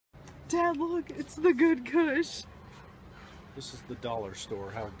Dad, look, it's the good Kush. This is the dollar store.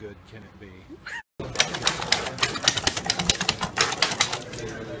 How good can it be?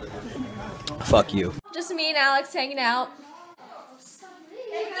 Fuck you. Just me and Alex hanging out.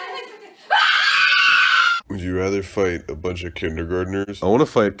 Would you rather fight a bunch of kindergartners? I want to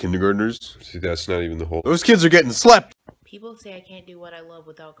fight kindergartners. See, that's not even the whole. Those kids are getting slept. People say I can't do what I love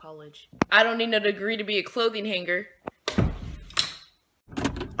without college. I don't need no degree to be a clothing hanger.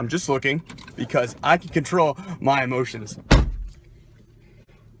 I'm just looking because I can control my emotions.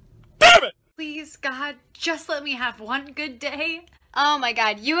 Damn it! Please, God, just let me have one good day. Oh my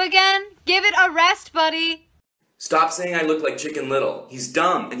God, you again? Give it a rest, buddy. Stop saying I look like Chicken Little. He's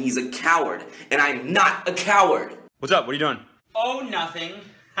dumb and he's a coward, and I'm not a coward. What's up? What are you doing? Oh, nothing.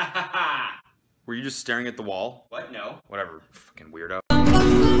 Ha ha ha. Were you just staring at the wall? What? No. Whatever. Fucking weirdo.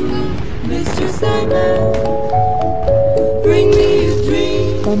 Mr. Sandman, bring me a dream.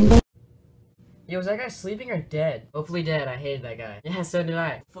 Yo, was that guy sleeping or dead? Hopefully dead. I hated that guy. Yeah, so did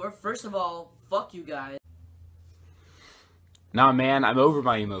I. First of all, fuck you guys. Nah, man, I'm over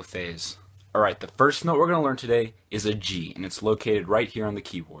my emo phase. Alright, the first note we're going to learn today is a G, and it's located right here on the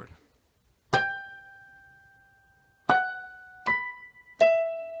keyboard.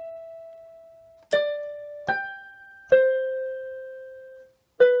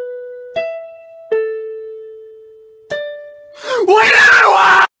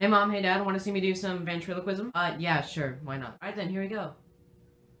 Hey Mom, hey Dad, want to see me do some ventriloquism? Yeah, sure, why not? Alright then, here we go.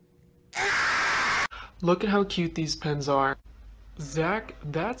 Look at how cute these pens are. Zach,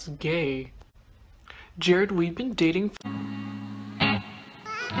 that's gay. Jared, we've been dating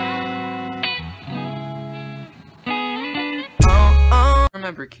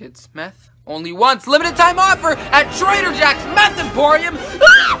Remember kids, meth only once. Limited time offer at Trader Jack's Meth Emporium.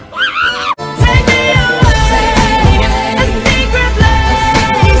 Take me away, a secret place, a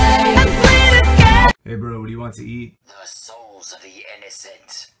sweet escape. Hey bro, what do you want to eat? The souls of the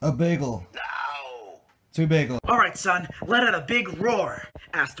innocent. A bagel. No. 2 bagels. Alright son, let out a big roar.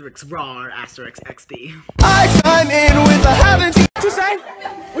 Asterix roar, Asterix XD. I chime in with a haven't you. What you say?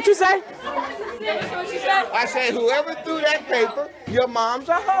 What you say? I said whoever threw that paper, your mom's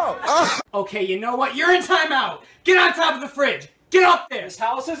a hoe. Okay, you know what? You're in timeout. Get on top of the fridge. Get up there. This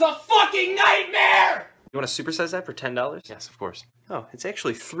house is a fucking nightmare. You want to supersize that for $10? Yes, of course. Oh, it's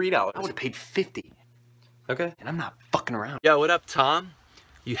actually $3. I would have paid $50. Okay. And I'm not fucking around. Yo, what up, Tom?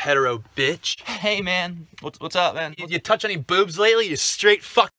 You hetero bitch. Hey, man. What's up, man? You touch any boobs lately? You straight fuck.